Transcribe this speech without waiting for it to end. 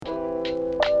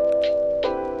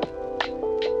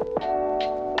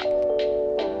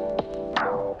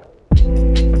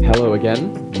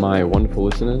again, my wonderful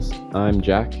listeners. I'm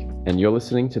Jack, and you're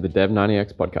listening to the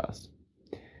Dev90X podcast.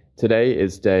 Today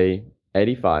is day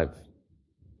 85.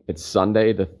 It's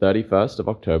Sunday, the 31st of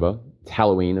October. It's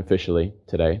Halloween officially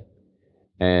today.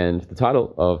 And the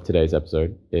title of today's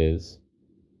episode is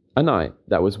A Night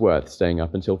That Was Worth Staying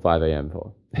Up Until 5 a.m.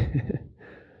 for.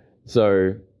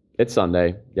 So, it's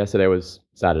Sunday. Yesterday was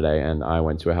Saturday, and I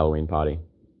went to a Halloween party.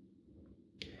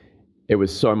 It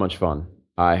was so much fun.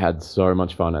 I had so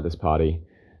much fun at this party,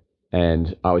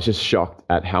 and I was just shocked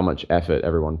at how much effort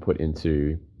everyone put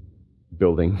into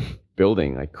building,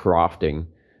 like crafting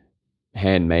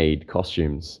handmade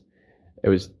costumes. It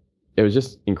was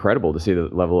just incredible to see the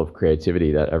level of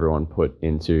creativity that everyone put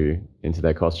into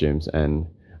their costumes, and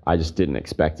I just didn't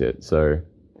expect it. So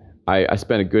I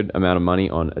spent a good amount of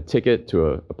money on a ticket to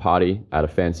a party at a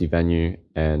fancy venue,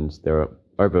 and there were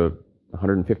over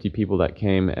 150 people that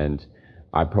came, and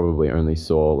I probably only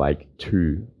saw like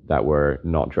 2 that were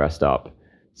not dressed up.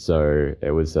 So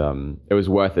it was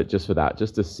worth it just for that,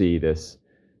 just to see this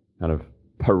kind of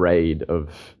parade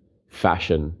of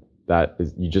fashion that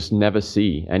you just never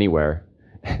see anywhere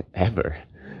ever,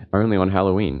 only on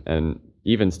Halloween, and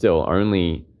even still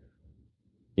only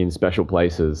in special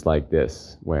places like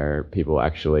this where people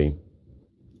actually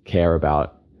care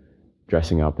about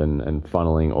dressing up and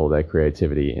funneling all their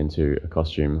creativity into a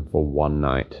costume for one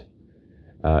night.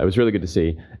 It was really good to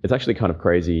see. It's actually kind of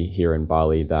crazy here in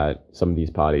Bali that some of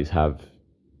these parties have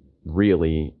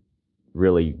really,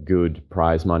 really good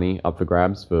prize money up for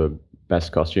grabs for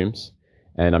best costumes.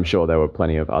 And I'm sure there were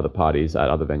plenty of other parties at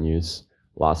other venues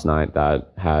last night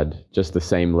that had just the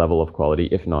same level of quality,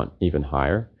 if not even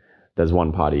higher. There's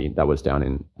one party that was down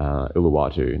in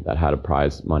Uluwatu that had a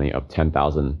prize money of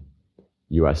 $10,000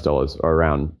 or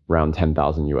around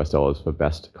 $10,000 for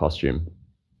best costume.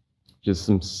 Just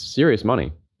some serious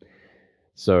money.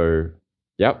 So,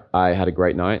 yep, I had a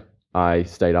great night. I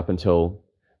stayed up until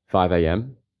 5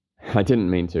 a.m. I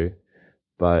didn't mean to,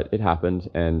 but it happened.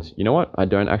 And you know what? I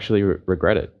don't actually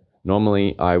regret it.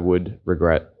 Normally, I would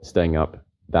regret staying up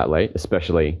that late,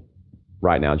 especially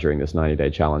right now during this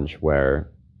 90-day challenge where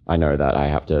I know that I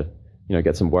have to,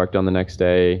 get some work done the next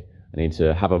day. I need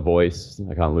to have a voice.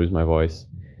 I can't lose my voice.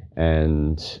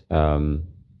 And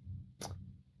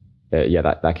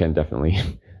that can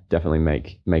definitely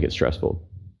make it stressful.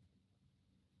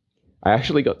 I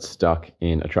actually got stuck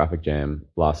in a traffic jam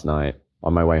last night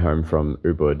on my way home from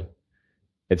Ubud.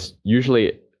 It's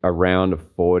usually around a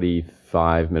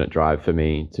 45-minute drive for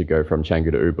me to go from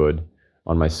Canggu to Ubud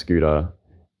on my scooter.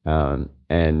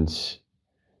 And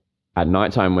at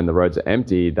nighttime when the roads are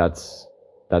empty, that's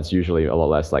usually a lot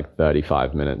less, like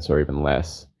 35 minutes or even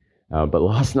less. But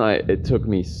last night, it took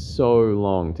me so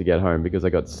long to get home because I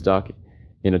got stuck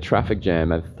in a traffic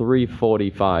jam at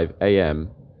 3:45 a.m.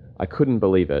 I couldn't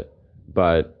believe it.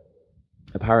 But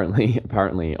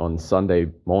apparently on Sunday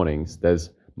mornings,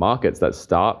 there's markets that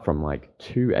start from like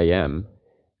 2 a.m.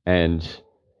 And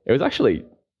it was actually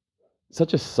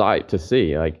such a sight to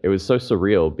see. Like, it was so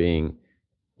surreal being,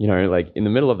 like in the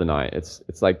middle of the night. It's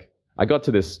like I got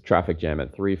to this traffic jam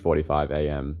at 3:45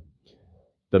 a.m.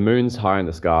 The moon's high in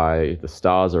the sky, the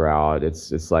stars are out.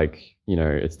 It's like,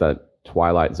 it's that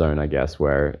twilight zone, I guess,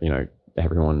 where,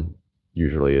 everyone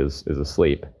usually is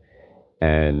asleep.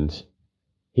 And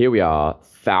here we are,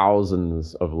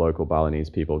 thousands of local Balinese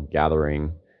people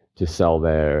gathering to sell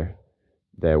their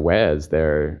wares,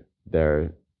 their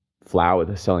flower.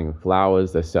 They're selling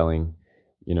flowers, they're selling,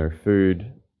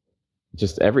 food,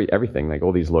 just everything, like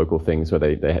all these local things where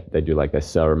they do like their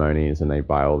ceremonies, and they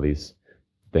buy all these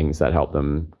things that help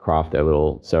them craft their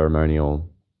little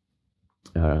ceremonial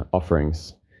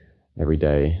offerings every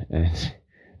day. And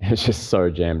it was just so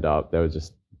jammed up. There was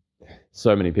just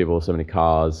so many people, so many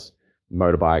cars,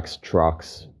 motorbikes,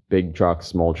 trucks, big trucks,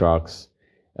 small trucks,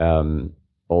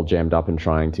 all jammed up and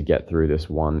trying to get through this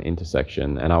one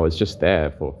intersection. And I was just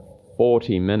there for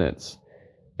 40 minutes,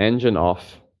 engine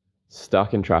off,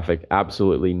 stuck in traffic,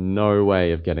 absolutely no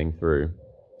way of getting through.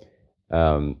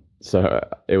 So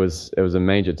it was a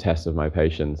major test of my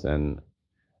patience, and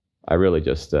I really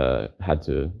just had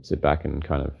to sit back and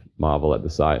kind of marvel at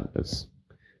the sight. It's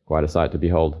quite a sight to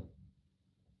behold.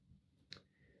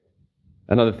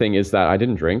 Another thing is that I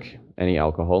didn't drink any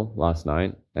alcohol last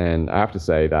night, and I have to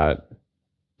say that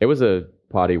it was a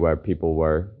party where people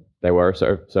were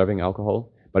serving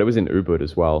alcohol, but it was in Ubud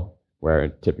as well, where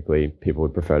typically people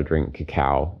would prefer to drink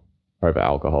cacao over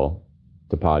alcohol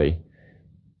to party.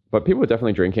 But people were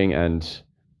definitely drinking, and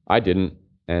I didn't,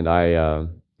 and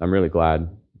I'm really glad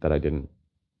that I didn't.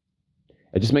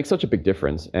 It just makes such a big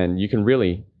difference, and you can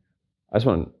really I just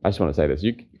want to say this.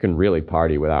 You can really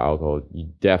party without alcohol.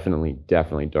 You definitely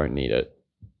don't need it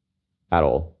at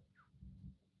all.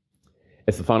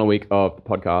 It's the final week of the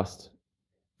podcast.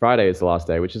 Friday is the last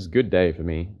day, which is a good day for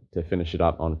me to finish it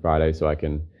up on Friday so I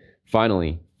can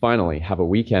finally have a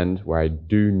weekend where I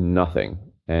do nothing.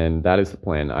 And that is the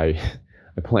plan. I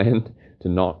plan to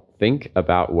not think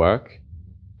about work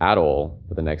at all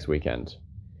for the next weekend.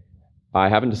 I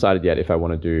haven't decided yet if I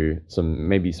want to do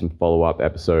maybe some follow-up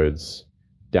episodes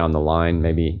down the line,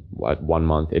 maybe 1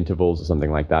 month intervals or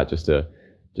something like that, just to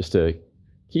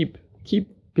keep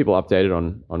people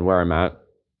updated on where I'm at.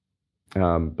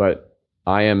 But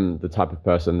I am the type of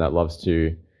person that loves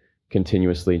to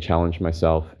continuously challenge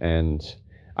myself, and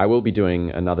I will be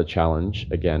doing another challenge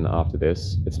again after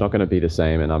this. It's not going to be the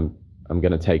same, and I'm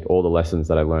going to take all the lessons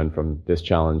that I learned from this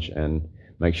challenge and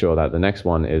make sure that the next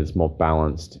one is more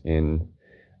balanced in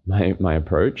my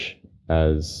approach,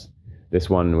 as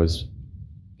this one is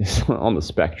on the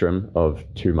spectrum of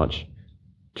too much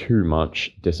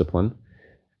discipline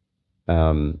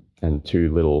and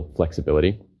too little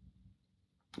flexibility.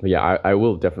 But yeah, I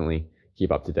will definitely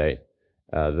keep up to date.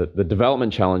 The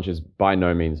development challenge is by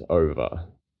no means over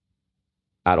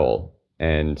at all,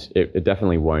 and it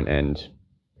definitely won't end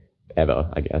ever,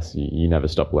 I guess. You never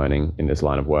stop learning in this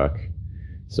line of work.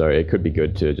 So it could be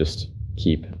good to just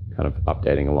keep kind of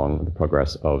updating along the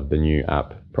progress of the new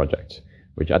app project,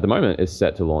 which at the moment is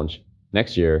set to launch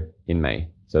next year in May.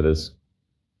 So there's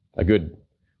a good,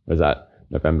 what is that?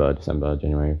 November, December,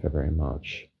 January, February,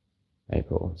 March,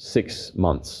 April, 6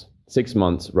 months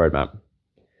roadmap,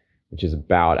 which is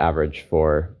about average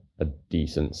for a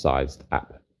decent sized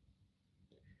app.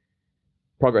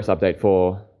 Progress update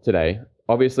for today,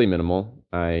 obviously minimal.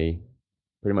 I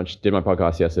pretty much did my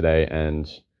podcast yesterday and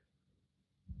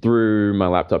threw my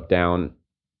laptop down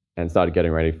and started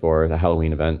getting ready for the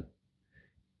Halloween event.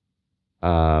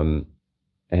 And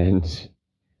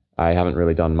I haven't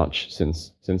really done much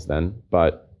since then,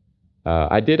 but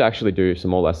I did actually do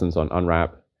some more lessons on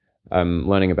Unwrap. I'm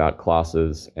learning about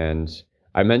classes, and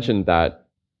I mentioned that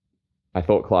I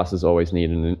thought classes always need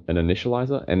an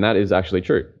initializer, and that is actually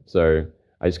true. So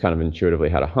I just kind of intuitively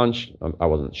had a hunch. I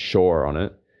wasn't sure on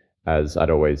it, as I'd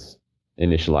always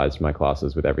initialized my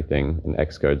classes with everything, and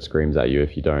Xcode screams at you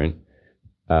if you don't.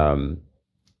 But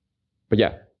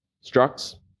yeah,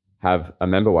 structs have a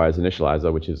memberwise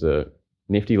initializer, which is a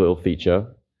nifty little feature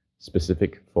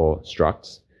specific for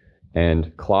structs,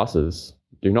 and classes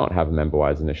do not have a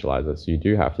memberwise initializer, so you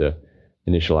do have to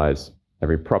initialize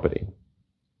every property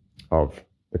of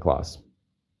the class.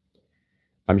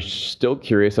 I'm still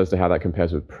curious as to how that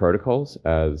compares with protocols,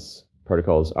 as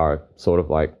protocols are sort of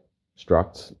like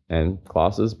structs and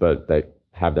classes, but they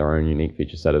have their own unique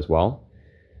feature set as well.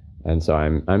 And so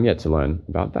I'm yet to learn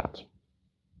about that.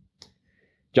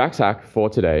 Jack's hack for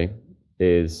today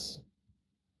is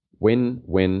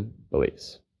win-win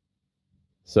beliefs.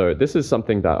 So this is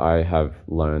something that I have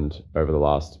learned over the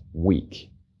last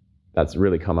week that's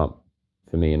really come up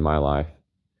for me in my life.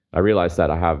 I realized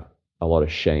that I have a lot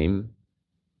of shame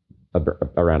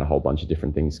around a whole bunch of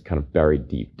different things kind of buried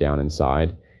deep down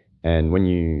inside. And when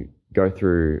you go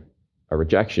through a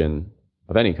rejection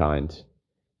of any kind,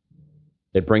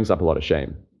 it brings up a lot of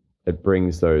shame. It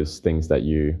brings those things that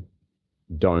you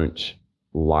don't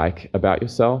like about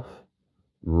yourself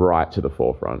right to the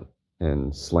forefront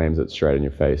and slams it straight in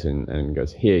your face and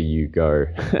goes, here you go.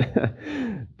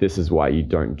 This is why you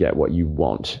don't get what you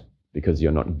want, because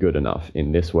you're not good enough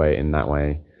in this way, in that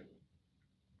way.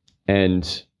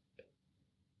 And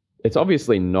it's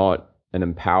obviously not an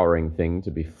empowering thing to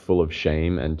be full of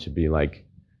shame and to be like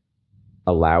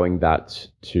allowing that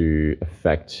to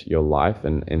affect your life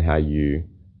and how you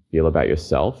feel about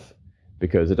yourself,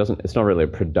 because it's not really a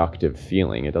productive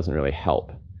feeling. It doesn't really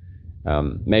help.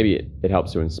 Maybe it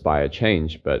helps to inspire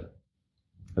change, but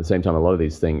at the same time, a lot of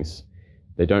these things,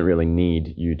 they don't really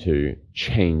need you to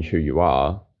change who you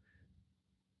are.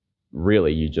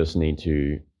 Really, you just need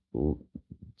to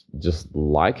just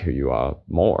like who you are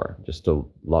more, just to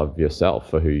love yourself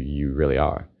for who you really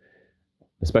are,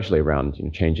 especially around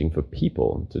changing for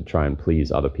people to try and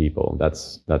please other people.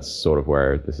 That's sort of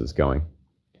where this is going.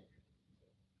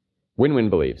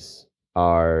 Win-win beliefs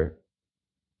are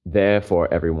there for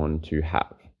everyone to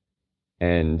have.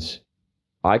 And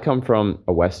I come from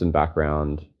a Western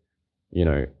background,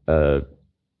 I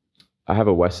have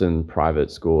a Western private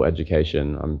school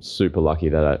education. I'm super lucky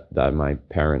that my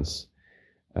parents,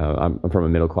 I'm from a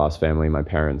middle-class family. My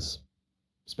parents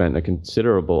spent a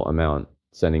considerable amount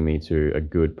sending me to a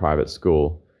good private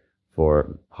school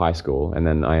for high school. And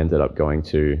then I ended up going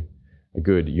to a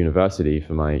good university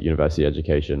for my university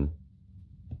education.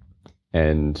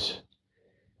 And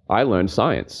I learned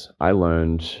science. I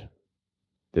learned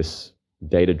this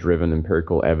data-driven,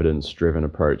 empirical evidence-driven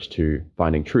approach to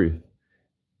finding truth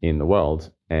in the world.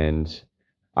 And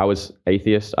I was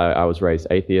atheist. I was raised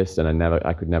atheist, and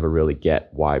I could never really get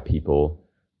why people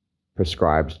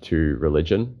prescribed to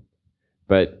religion.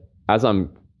 But as I'm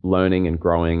learning and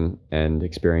growing and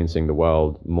experiencing the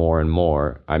world more and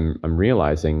more, I'm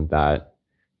realizing that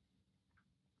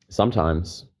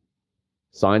sometimes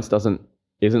science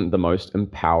isn't the most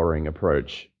empowering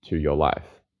approach to your life.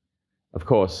 Of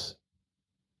course,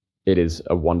 it is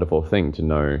a wonderful thing to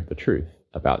know the truth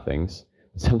about things.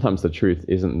 Sometimes the truth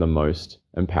isn't the most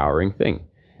empowering thing.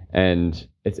 And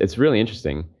it's really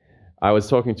interesting. I was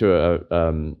talking to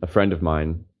a friend of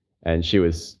mine, and we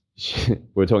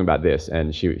were talking about this,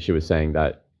 and she was saying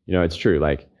that, it's true.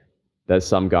 Like, there's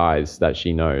some guys that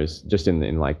she knows just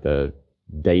in like the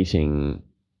dating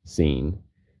scene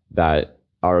that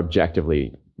are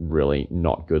objectively really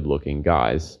not good looking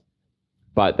guys,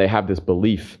 but they have this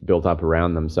belief built up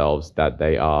around themselves that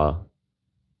they are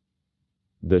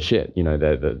the shit,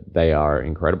 they are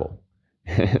incredible.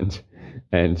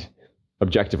 And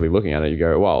objectively looking at it, you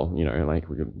go, well, like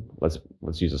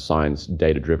let's use a science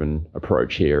data-driven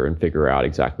approach here and figure out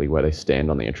exactly where they stand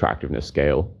on the attractiveness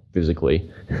scale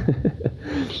physically.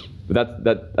 But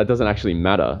that doesn't actually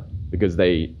matter, because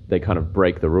they kind of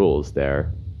break the rules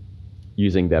there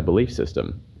using their belief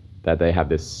system, that they have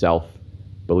this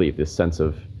self-belief, this sense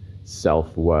of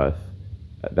self-worth,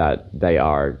 that they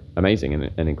are amazing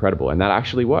and incredible. And that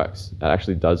actually works. That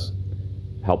actually does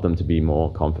help them to be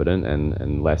more confident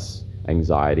and less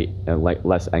anxiety and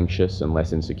less anxious and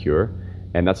less insecure.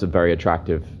 And that's a very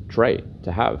attractive trait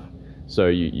to have. So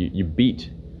you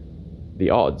beat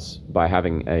the odds by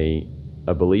having a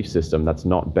belief system that's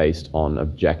not based on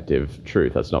objective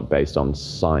truth, that's not based on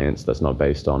science, that's not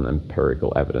based on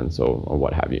empirical evidence or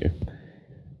what have you.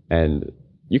 And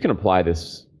you can apply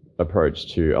this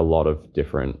approach to a lot of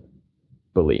different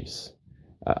beliefs.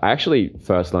 I actually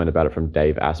first learned about it from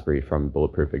Dave Asprey from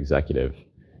Bulletproof Executive,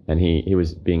 and he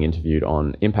was being interviewed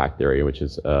on Impact Theory, which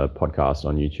is a podcast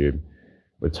on YouTube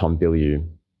with Tom Bilyeu.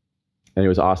 And he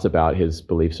was asked about his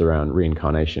beliefs around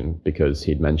reincarnation, because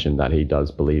he'd mentioned that he does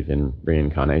believe in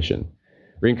reincarnation.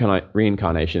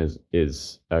 Reincarnation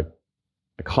is a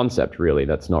concept, really,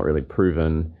 that's not really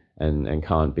proven and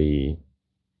can't be,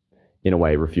 in a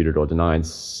way, refuted or denied,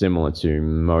 similar to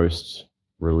most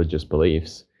religious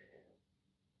beliefs.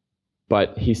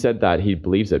 But he said that he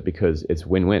believes it because it's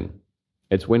win-win.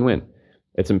 It's win-win.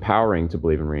 It's empowering to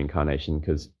believe in reincarnation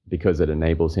because it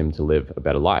enables him to live a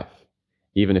better life.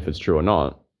 Even if it's true or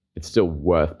not, it's still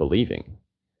worth believing.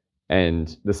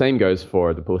 And the same goes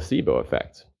for the placebo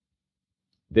effect.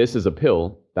 This is a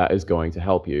pill that is going to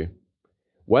help you.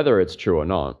 Whether it's true or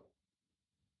not,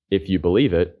 if you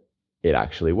believe it, it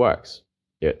actually works.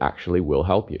 It actually will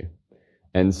help you.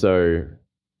 And so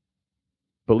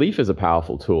belief is a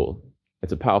powerful tool.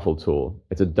 It's a powerful tool.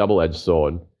 It's a double-edged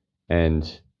sword,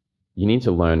 and you need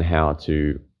to learn how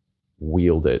to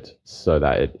wield it so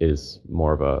that it is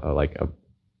more of a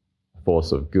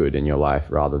force of good in your life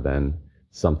rather than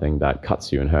something that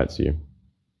cuts you and hurts you.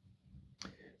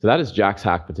 So that is Jack's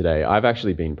hack for today. I've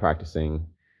actually been practicing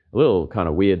a little kind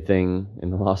of weird thing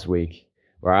in the last week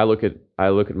where I look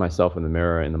at myself in the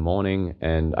mirror in the morning,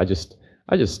 and I just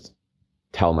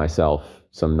tell myself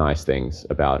some nice things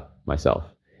about myself.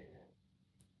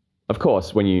 Of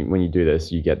course, when you do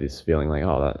this, you get this feeling like,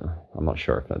 I'm not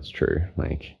sure if that's true.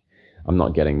 Like, I'm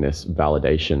not getting this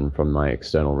validation from my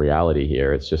external reality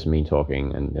here. It's just me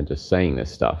talking and just saying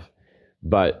this stuff.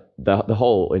 But the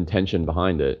whole intention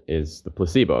behind it is the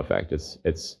placebo effect.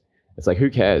 It's like, who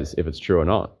cares if it's true or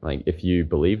not? Like, if you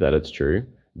believe that it's true,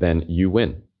 then you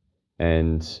win.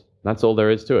 And that's all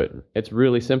there is to it. It's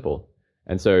really simple.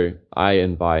 And so I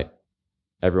invite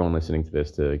everyone listening to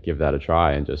this to give that a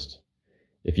try, and just,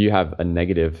 if you have a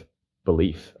negative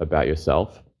belief about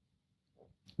yourself,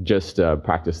 just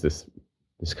practice this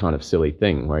kind of silly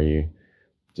thing where you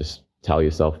just tell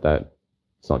yourself that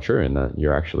it's not true and that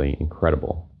you're actually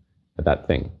incredible at that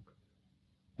thing.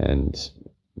 And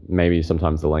maybe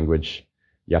sometimes the language,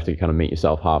 you have to kind of meet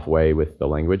yourself halfway with the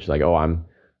language, like, I'm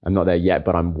not there yet,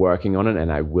 but I'm working on it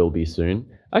and I will be soon.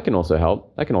 That can also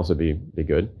help. That can also be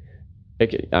good.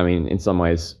 In some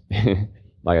ways,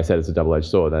 like I said, it's a double-edged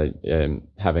sword. That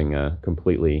having a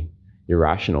completely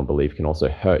irrational belief can also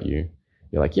hurt you.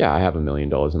 You're like, yeah, I have $1 million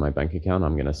in my bank account.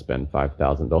 I'm going to spend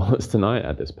 $5,000 tonight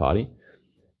at this party.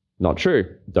 Not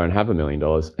true. Don't have $1 million.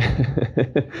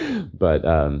 But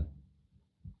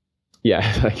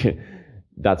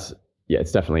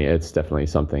it's definitely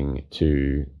something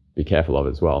to be careful of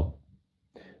as well.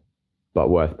 But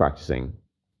worth practicing.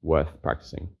 worth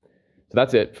practicing. So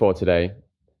that's it for today.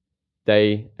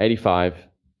 Day 85.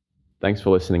 Thanks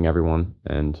for listening, everyone,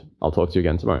 and I'll talk to you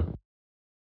again tomorrow.